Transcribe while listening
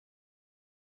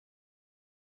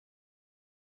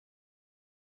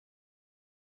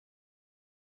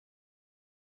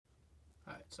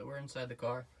Alright, so we're inside the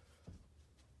car.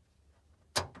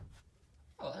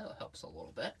 Oh, that helps a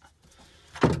little bit.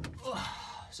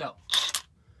 So, if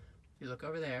you look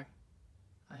over there,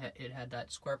 it had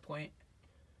that square point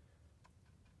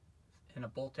in a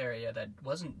bolt area that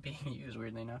wasn't being used,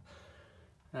 weirdly enough.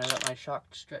 And I got my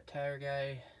shocked strut tire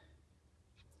guy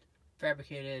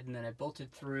fabricated, and then I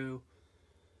bolted through,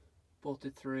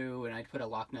 and I put a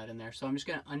lock nut in there. So I'm just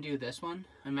gonna undo this one.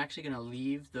 I'm actually gonna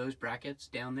leave those brackets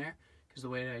down there because the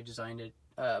way that I designed it,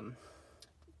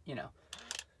 you know,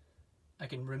 I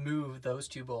can remove those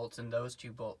 2 bolts and those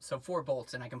 2 bolts. So 4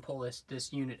 bolts, and I can pull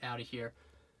this unit out of here,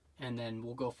 and then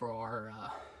we'll go for our,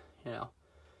 you know,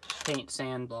 paint,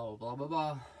 sand, blah, blah, blah, blah,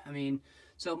 blah. I mean,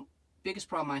 so biggest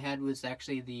problem I had was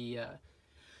actually the,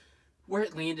 where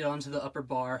it landed onto the upper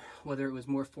bar, whether it was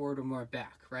more forward or more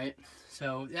back, right?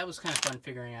 So that was kind of fun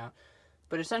figuring out.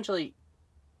 But essentially,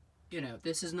 you know,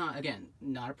 this is not, again,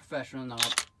 not a professional,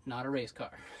 not a race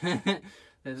car.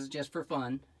 This is just for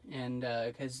fun, and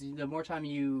because the more time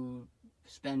you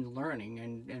spend learning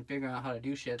and figuring out how to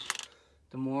do shit,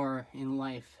 the more in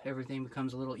life everything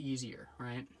becomes a little easier,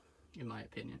 right? In my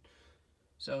opinion.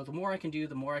 So the more I can do,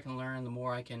 the more I can learn, the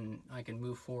more I can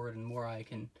move forward, and the more I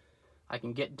can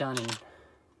get done and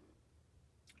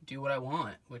do what I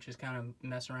want, which is kind of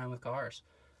mess around with cars,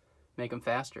 make them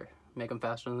faster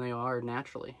than they are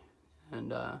naturally.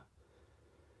 And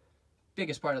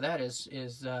biggest part of that is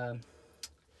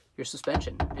your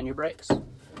suspension and your brakes.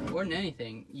 More than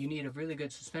anything, you need a really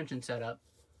good suspension setup.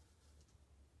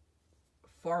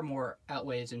 Far more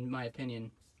outweighs, in my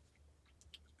opinion,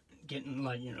 getting,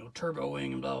 like, you know,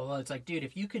 turboing and blah blah blah. It's like, dude,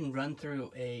 if you can run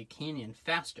through a canyon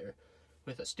faster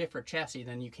with a stiffer chassis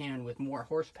than you can with more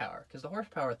horsepower, because the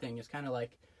horsepower thing is kind of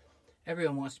like,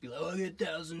 everyone wants to be like, oh, I get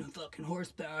 1,000 fucking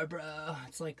horsepower, bro.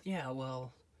 It's like, yeah,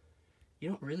 well, you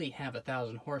don't really have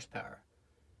 1,000 horsepower.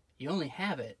 You only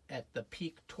have it at the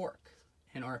peak torque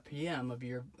and RPM of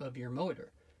your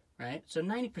motor, right? So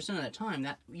 90% of the time,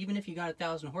 that even if you got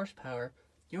 1,000 horsepower,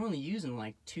 you're only using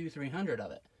like 200-300 of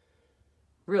it.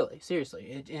 Really,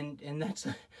 seriously. And that's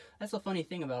the funny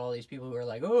thing about all these people who are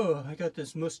like, oh, I got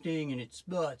this Mustang and it's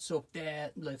so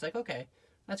fat. It's like, okay,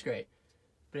 that's great.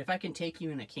 But if I can take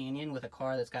you in a canyon with a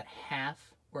car that's got half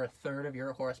or a third of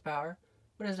your horsepower,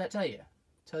 what does that tell you? It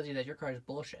tells you that your car is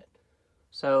bullshit.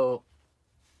 So,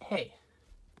 hey,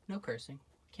 no cursing.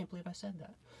 Can't believe I said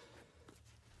that.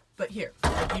 But here,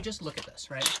 if you just look at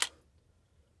this, right?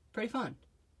 Pretty fun.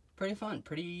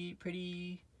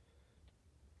 Pretty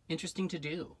interesting to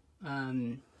do.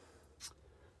 And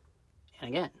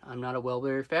again, I'm not a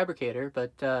welder fabricator,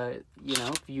 but you know,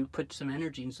 if you put some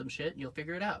energy in some shit, you'll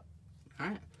figure it out. All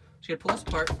right, just gonna pull this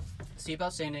apart, see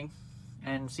about sanding,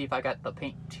 and see if I got the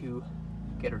paint to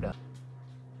get her done.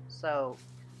 So,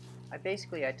 I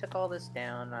took all this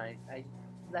down. I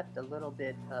left a little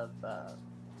bit of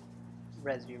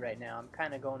residue right now. I'm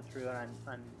kind of going through and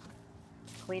I'm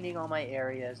cleaning all my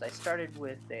areas. I started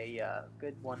with a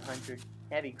good 100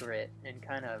 heavy grit and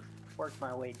kind of worked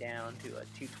my way down to a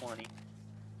 220.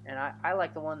 And I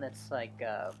like the one that's like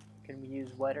can be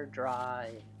used wet or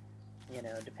dry, you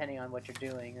know, depending on what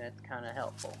you're doing. That's kind of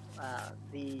helpful.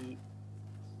 The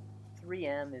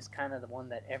 3M is kind of the one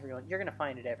that you're going to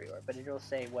find it everywhere, but it'll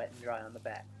say wet and dry on the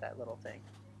back, that little thing.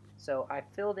 So I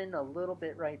filled in a little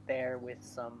bit right there with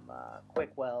some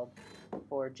quick weld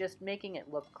for just making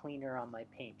it look cleaner on my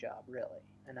paint job, really.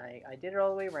 And I did it all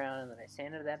the way around, and then I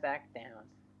sanded that back down.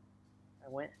 I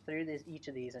went through each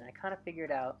of these, and I kind of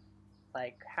figured out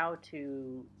like how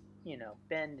to, you know,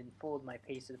 bend and fold my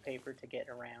piece of paper to get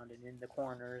around and in the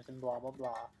corners and blah blah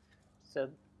blah. So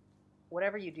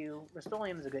whatever you do,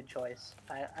 Rust-Oleum is a good choice.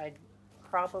 I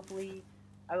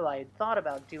thought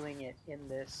about doing it in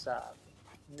this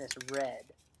red,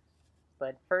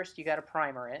 but first you got to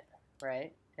primer it,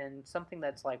 right? And something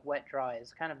that's like wet dry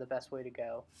is kind of the best way to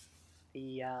go.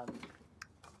 The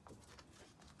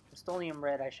Rust-Oleum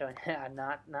red I showed, I'm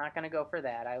not going to go for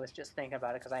that. I was just thinking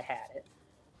about it because I had it.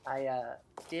 I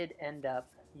did end up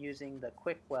using the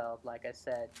quick weld, like I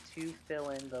said, to fill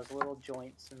in those little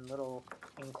joints and little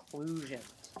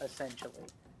inclusions, essentially.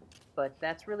 But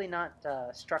that's really not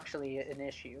structurally an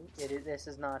issue. This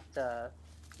is not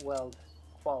weld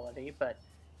quality, but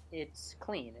it's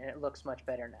clean and it looks much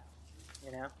better now,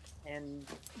 you know? And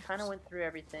kind of went through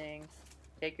everything.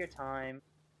 Take your time.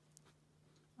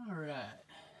 Alright.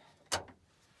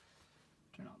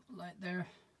 Turn on the light there.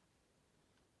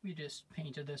 We just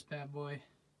painted this bad boy.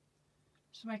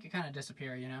 Just to make it kind of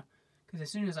disappear, you know? Because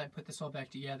as soon as I put this all back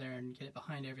together and get it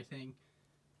behind everything,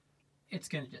 it's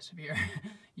going to disappear.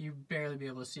 You barely be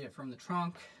able to see it from the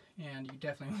trunk, and you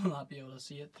definitely will not be able to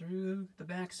see it through the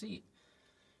back seat.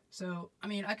 So, I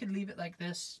mean, I could leave it like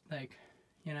this, like,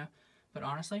 you know, but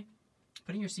honestly,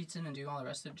 putting your seats in and doing all the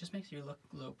rest of it just makes you look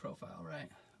low profile, right?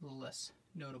 A little less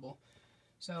notable.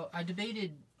 So I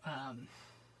debated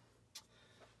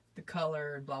the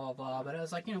color, blah, blah, blah, but I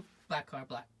was like, you know, black car,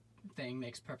 black thing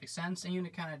makes perfect sense, and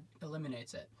it kind of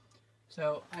eliminates it.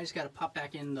 So I just got to pop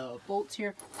back in the bolts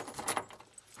here.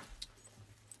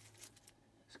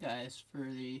 This guy is for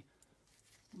the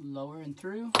lower and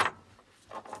through.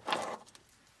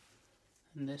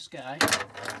 And this guy,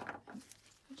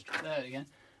 let's try that again.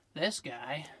 This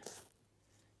guy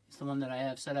is the one that I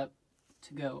have set up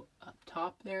to go up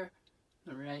top there,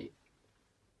 the right,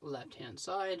 left hand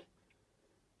side.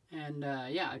 And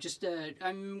yeah, just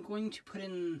I'm going to put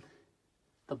in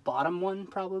the bottom one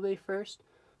probably first.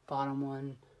 Bottom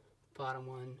one,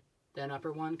 then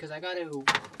upper one, because I got to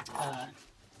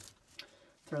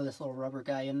throw this little rubber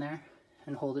guy in there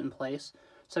and hold it in place.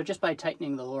 So just by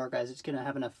tightening the lower guys, it's going to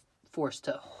have enough force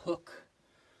to hook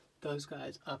those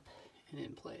guys up and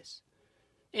in place.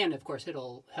 And of course,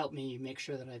 it'll help me make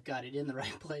sure that I've got it in the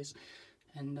right place.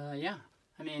 And yeah,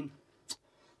 I mean,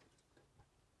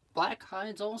 black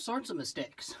hides all sorts of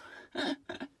mistakes.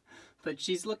 But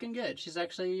she's looking good. She's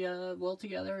actually well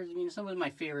together. I mean, some of my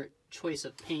favorite choice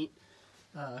of paint,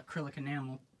 acrylic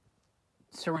enamel,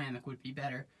 ceramic would be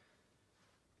better.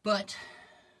 But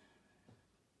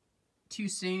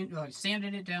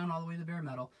sanded it down all the way to bare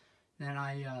metal. Then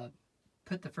I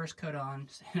put the first coat on,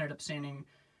 ended up sanding,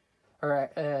 or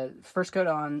first coat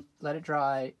on, let it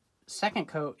dry. Second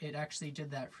coat, it actually did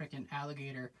that freaking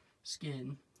alligator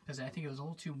skin, because I think it was a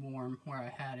little too warm where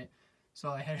I had it. So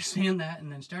I had to sand that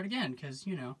and then start again, because,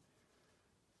 you know,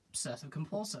 obsessive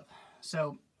compulsive.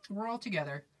 So we're all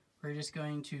together. We're just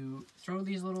going to throw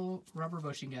these little rubber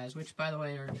bushing guys, which, by the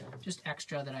way, are just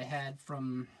extra that I had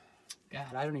from,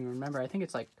 God, I don't even remember. I think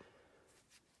it's like,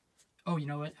 oh, you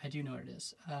know what? I do know what it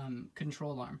is.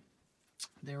 Control arm.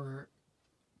 There were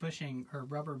bushing, or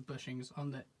rubber bushings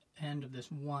on the end of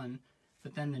this one,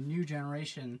 but then the new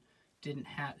generation didn't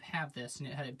have this, and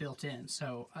it had it built in,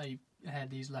 so I had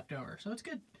these left over. So it's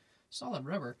good, solid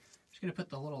rubber. Just gonna put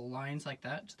the little lines like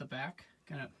that to the back.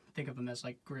 Gonna think of them as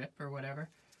like grip or whatever,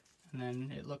 and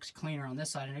then it looks cleaner on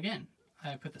this side. And again,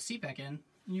 I put the seat back in,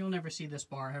 and you'll never see this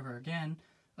bar ever again,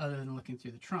 other than looking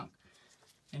through the trunk.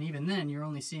 And even then, you're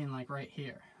only seeing like right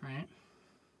here, right?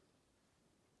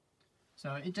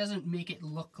 So it doesn't make it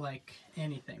look like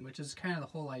anything, which is kind of the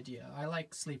whole idea. I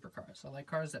like sleeper cars. I like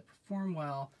cars that perform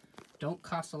well, don't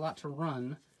cost a lot to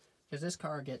run, because this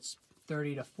car gets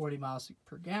 30 to 40 miles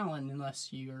per gallon unless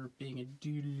you're being a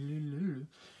doodle,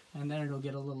 and then it'll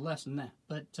get a little less than that.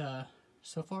 But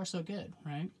so far so good,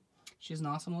 right? She's an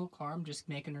awesome little car. I'm just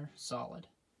making her solid.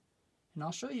 And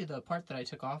I'll show you the part that I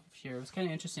took off of here. It was kind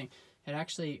of interesting. It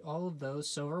actually, all of those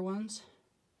silver ones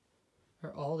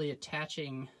are all the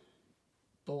attaching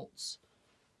bolts,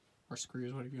 or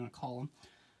screws, whatever you want to call them,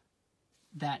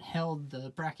 that held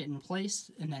the bracket in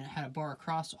place, and then it had a bar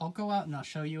across. I'll go out and I'll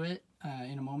show you it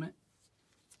in a moment,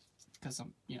 because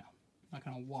I'm, you know, not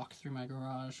going to walk through my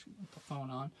garage with the phone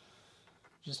on.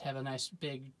 Just have a nice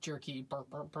big jerky burp,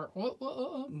 burp, burp,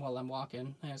 while I'm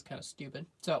walking. That's kind of stupid.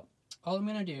 So all I'm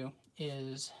going to do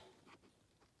is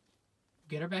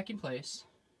get her back in place,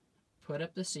 put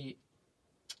up the seat,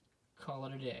 call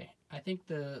it a day. I think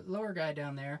the lower guy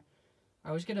down there,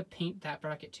 I was going to paint that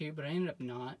bracket too, but I ended up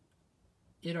not.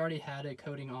 It already had a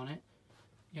coating on it.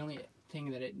 The only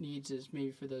thing that it needs is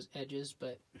maybe for those edges,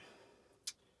 but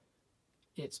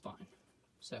it's fine.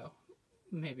 So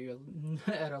maybe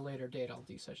at a later date I'll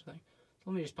do such a thing.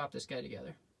 So let me just pop this guy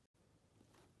together.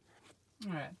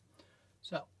 Alright,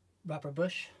 so rubber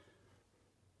bush,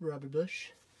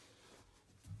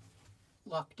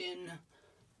 locked in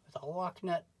with a lock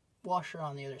nut washer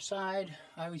on the other side.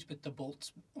 I always put the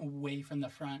bolts away from the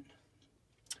front.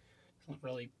 Doesn't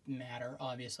really matter,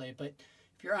 obviously, but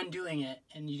if you're undoing it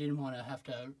and you didn't want to have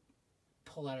to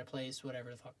pull out of place,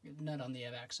 whatever the fuck, nut on the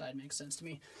back side makes sense to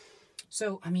me.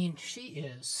 So, I mean, she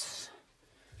is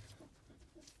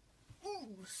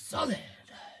solid.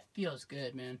 Feels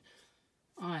good, man.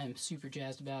 I'm super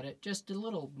jazzed about it. Just a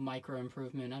little micro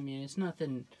improvement. I mean, it's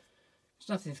nothing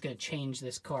that's going to change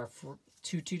this car for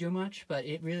too much, but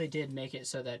it really did make it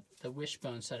so that the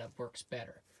wishbone setup works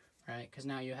better, right? Because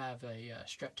now you have a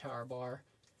strut tower bar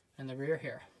in the rear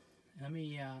here. Let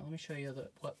me show you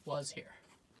what was here.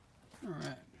 All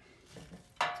right.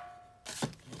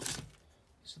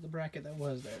 So the bracket that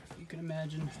was there, if you can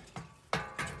imagine,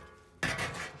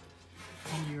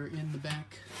 when you're in the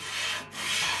back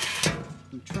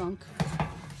in the trunk,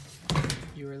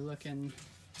 you were looking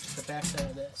at the back side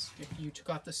of this. If you took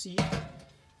off the seat,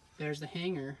 there's the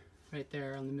hanger right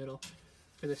there on the middle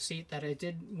for the seat that I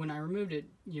did when I removed it.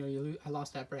 You know, I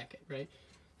lost that bracket, right?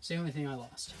 It's the only thing I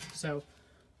lost. So,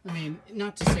 I mean,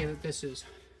 not to say that this is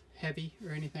heavy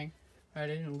or anything, right? I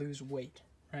didn't lose weight,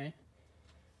 right?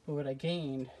 But what I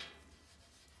gained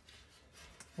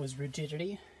was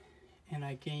rigidity, and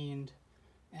I gained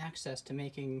access to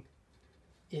making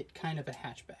it kind of a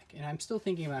hatchback. And I'm still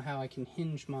thinking about how I can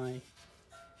hinge my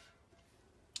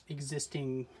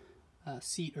existing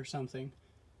seat or something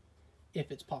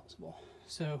if it's possible.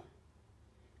 So,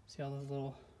 see all those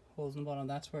little holes in the bottom?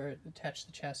 That's where it attached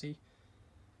the chassis.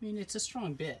 I mean, it's a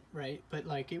strong bit, right? But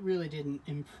like, it really didn't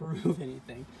improve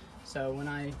anything. So when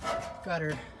I got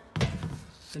her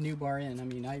the new bar in, I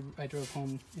mean, I drove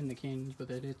home in the Kings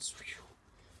with it. It's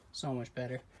so much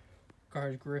better.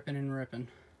 Car's gripping and ripping.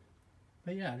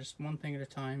 But yeah, just one thing at a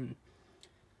time.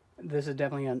 This is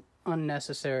definitely an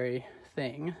unnecessary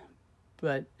thing,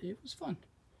 but it was fun.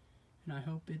 And I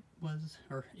hope it was,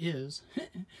 or is,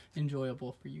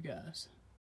 enjoyable for you guys.